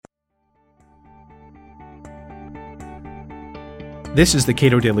This is the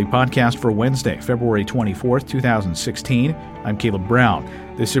Cato Daily Podcast for Wednesday, February 24th, 2016. I'm Caleb Brown.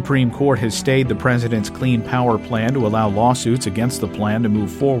 The Supreme Court has stayed the president's Clean Power Plan to allow lawsuits against the plan to move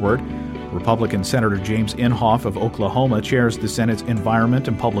forward. Republican Senator James Inhofe of Oklahoma chairs the Senate's Environment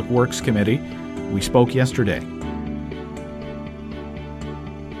and Public Works Committee. We spoke yesterday.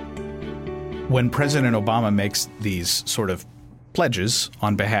 When President Obama makes these sort of pledges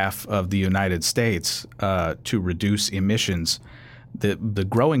on behalf of the United States to reduce emissions, the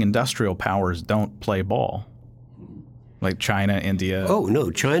growing industrial powers don't play ball, like China, India. Oh,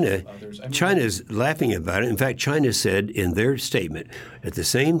 no, China's laughing about it. In fact, China said in their statement, at the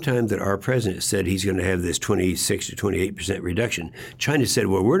same time that our president said he's going to have this 26 to 28% reduction, China said,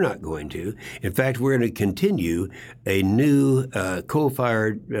 well, we're not going to. In fact, we're going to continue a new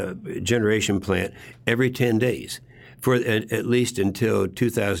coal-fired generation plant every 10 days. For at least until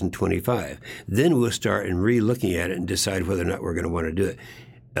 2025. Then we'll start and re-looking at it and decide whether or not we're going to want to do it.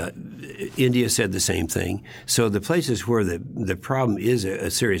 India said the same thing. So the places where the problem is a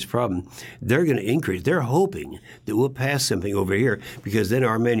serious problem, they're going to increase. They're hoping that we'll pass something over here because then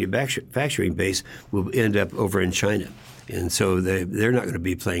our manufacturing base will end up over in China. And so they're not going to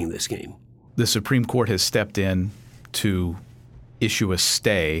be playing this game. The Supreme Court has stepped in to issue a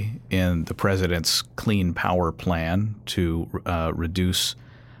stay in the president's Clean Power Plan to reduce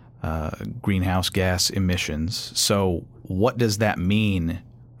greenhouse gas emissions. So what does that mean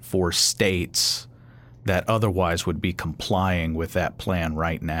for states that otherwise would be complying with that plan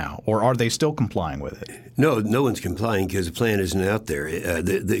right now? Or are they still complying with it? No one's complying because the plan isn't out there.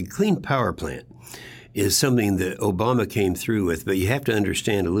 The Clean Power Plan is something that Obama came through with, but you have to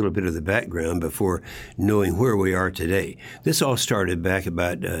understand a little bit of the background before knowing where we are today. This all started back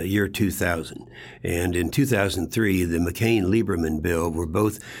about year 2000, and in 2003, the McCain-Lieberman bill were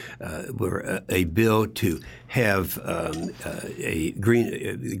both a bill to have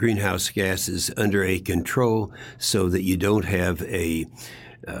greenhouse gases under a control so that you don't have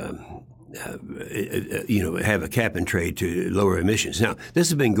have a cap and trade to lower emissions. Now, this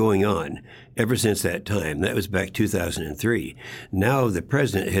has been going on ever since that time. That was back 2003. Now the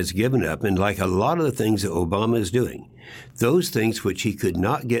president has given up, and like a lot of the things that Obama is doing, those things which he could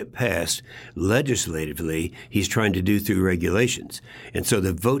not get passed legislatively, he's trying to do through regulations. And so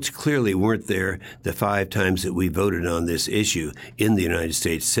the votes clearly weren't there the 5 times that we voted on this issue in the United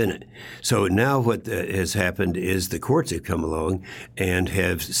States Senate. So now what has happened is the courts have come along and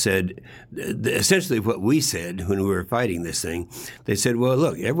have said essentially what we said when we were fighting this thing. They said, well,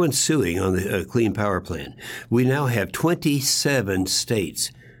 look, everyone's suing on the Clean Power Plan. We now have 27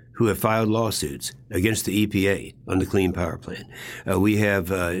 states who have filed lawsuits against the EPA on the Clean Power Plan. We have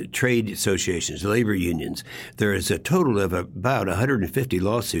trade associations, labor unions. There is a total of about 150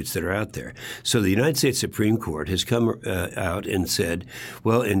 lawsuits that are out there. So the United States Supreme Court has come out and said,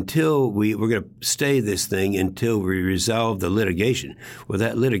 well, until we're going to stay this thing until we resolve the litigation. Well,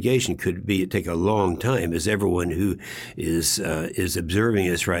 that litigation could take a long time, as everyone who is observing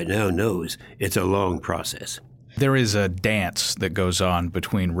us right now knows. It's a long process. There is a dance that goes on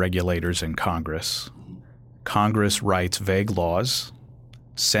between regulators and Congress. Congress writes vague laws,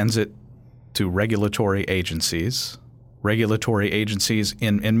 sends it to regulatory agencies. Regulatory agencies,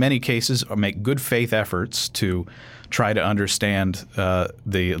 in many cases, make good faith efforts to try to understand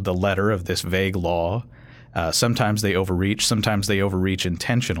the letter of this vague law. Sometimes they overreach. Sometimes they overreach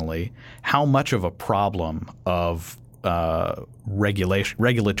intentionally. How much of a problem of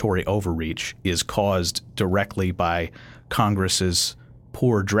regulatory overreach is caused directly by Congress's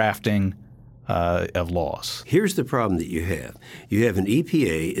poor drafting of laws? Here's the problem that you have. You have an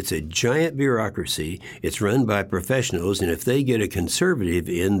EPA. It's a giant bureaucracy. It's run by professionals, and if they get a conservative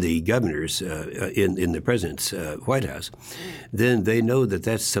in the governor's, in the president's White House, then they know that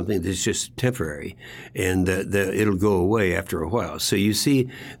that's something that's just temporary, and that it'll go away after a while. So you see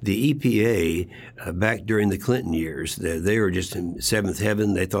the EPA back during the Clinton years, they were just in seventh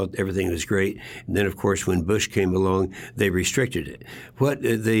heaven. They thought everything was great. And then, of course, when Bush came along, they restricted it. What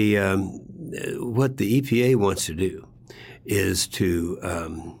the EPA wants to do is to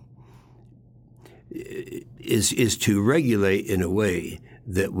regulate in a way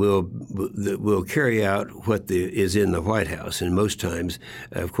that will carry out what is in the White House. And most times,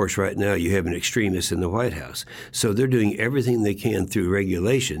 of course, right now you have an extremist in the White House. So they're doing everything they can through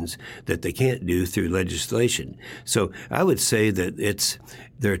regulations that they can't do through legislation. So I would say that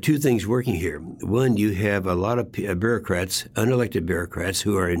there are two things working here. One, you have a lot of bureaucrats, unelected bureaucrats,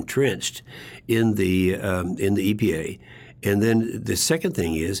 who are entrenched in the EPA. And then the second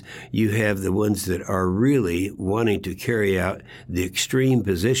thing is you have the ones that are really wanting to carry out the extreme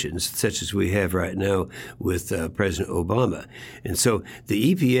positions, such as we have right now with President Obama. And so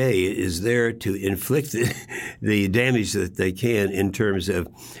the EPA is there to inflict the damage that they can in terms of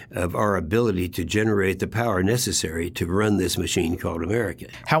our ability to generate the power necessary to run this machine called America.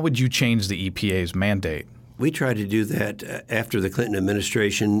 How would you change the EPA's mandate? We tried to do that after the Clinton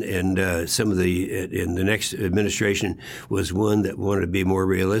administration, and in the next administration was one that wanted to be more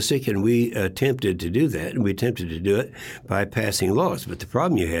realistic, and we attempted to do that, and we attempted to do it by passing laws. But the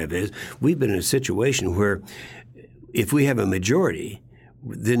problem you have is we've been in a situation where if we have a majority,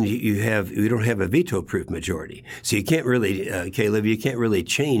 then you don't have a veto-proof majority. So you can't really, Caleb, you can't really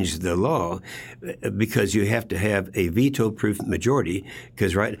change the law because you have to have a veto-proof majority.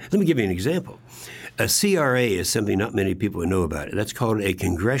 Because let me give you an example. A CRA is something not many people know about it. That's called a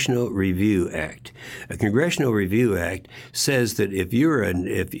Congressional Review Act. A Congressional Review Act says that if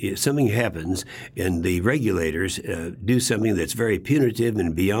something happens and the regulators do something that's very punitive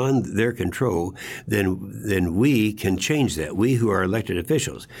and beyond their control, then we can change that. We who are elected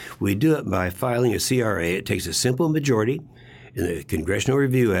officials. We do it by filing a CRA. It takes a simple majority in the Congressional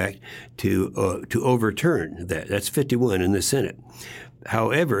Review Act to overturn that. That's 51 in the Senate.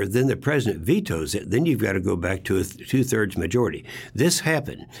 However, then the president vetoes it. Then you've got to go back to a two-thirds majority. This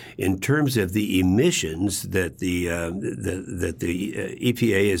happened in terms of the emissions that the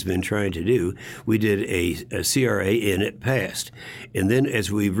EPA has been trying to do. We did a CRA and it passed. And then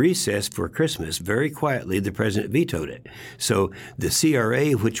as we recessed for Christmas, very quietly, the president vetoed it. So the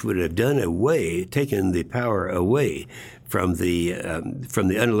CRA, which would have taken the power away from the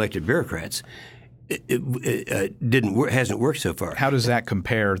unelected bureaucrats, hasn't worked so far. How does that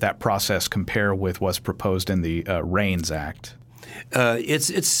process compare with what's proposed in the REINS Act?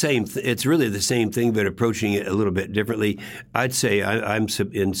 It's same. It's really the same thing, but approaching it a little bit differently. I'd say I'm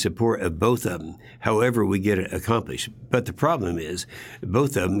in support of both of them. However, we get it accomplished. But the problem is,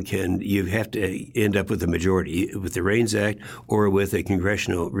 both of them you have to end up with a majority with the REINS Act or with a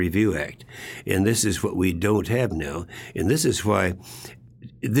Congressional Review Act, and this is what we don't have now. And this is why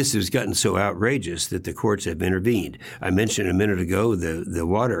this has gotten so outrageous that the courts have intervened. I mentioned a minute ago the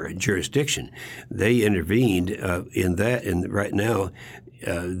water jurisdiction. They intervened in that, and right now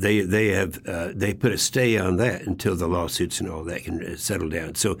they put a stay on that until the lawsuits and all that can settle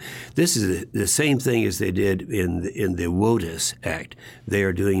down. So this is the same thing as they did in the WOTUS Act. They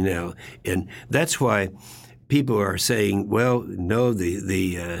are doing now, and that's why people are saying, well, no,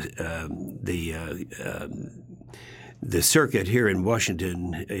 the circuit here in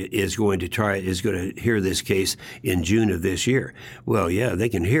Washington is going to hear this case in June of this year. Well, yeah, they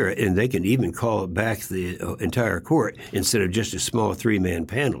can hear it, and they can even call back the entire court instead of just a small three-man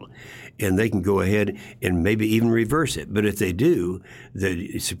panel. And they can go ahead and maybe even reverse it. But if they do,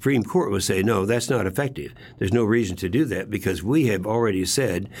 the Supreme Court will say, no, that's not effective. There's no reason to do that because we have already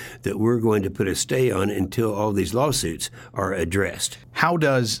said that we're going to put a stay on until all these lawsuits are addressed. How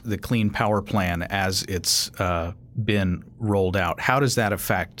does the Clean Power Plan, as it's been rolled out, how does that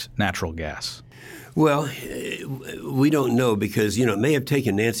affect natural gas? Well, we don't know because, it may have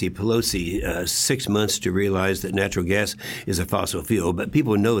taken Nancy Pelosi 6 months to realize that natural gas is a fossil fuel, but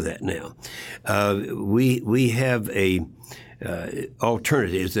people know that now. We have a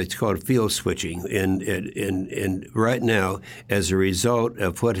alternatives that's called fuel switching, and right now, as a result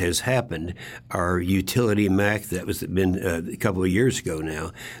of what has happened, our utility MAC that was been a couple of years ago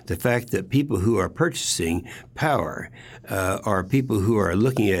now, the fact that people who are purchasing power are people who are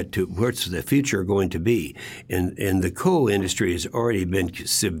looking at what's the future going to be, and the coal industry has already been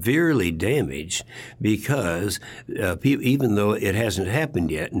severely damaged because even though it hasn't happened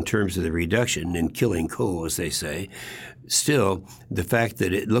yet in terms of the reduction in killing coal, as they say. Still, the fact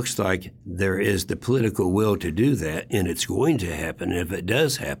that it looks like there is the political will to do that, and it's going to happen. And if it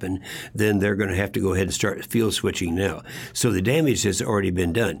does happen, then they're going to have to go ahead and start fuel switching now. So the damage has already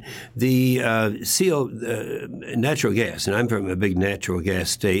been done. The natural gas, and I'm from a big natural gas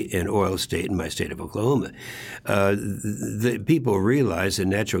state and oil state in my state of Oklahoma, the people realize in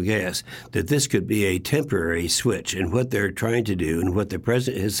natural gas that this could be a temporary switch. And what they're trying to do, and what the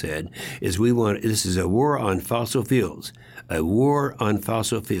president has said, is this is a war on fossil fuels. A war on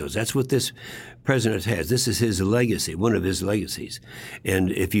fossil fuels. That's what this president has. This is his legacy, one of his legacies.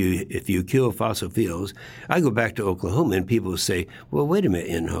 And if you kill fossil fuels, I go back to Oklahoma and people say, well, wait a minute,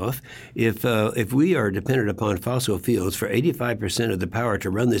 Inhofe. If we are dependent upon fossil fuels for 85% of the power to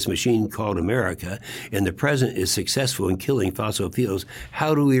run this machine called America, and the president is successful in killing fossil fuels,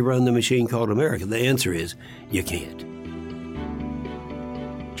 how do we run the machine called America? The answer is, you can't.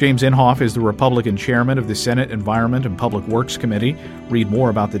 James Inhofe is the Republican chairman of the Senate Environment and Public Works Committee. Read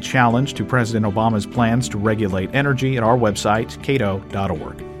more about the challenge to President Obama's plans to regulate energy at our website,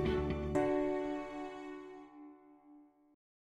 cato.org.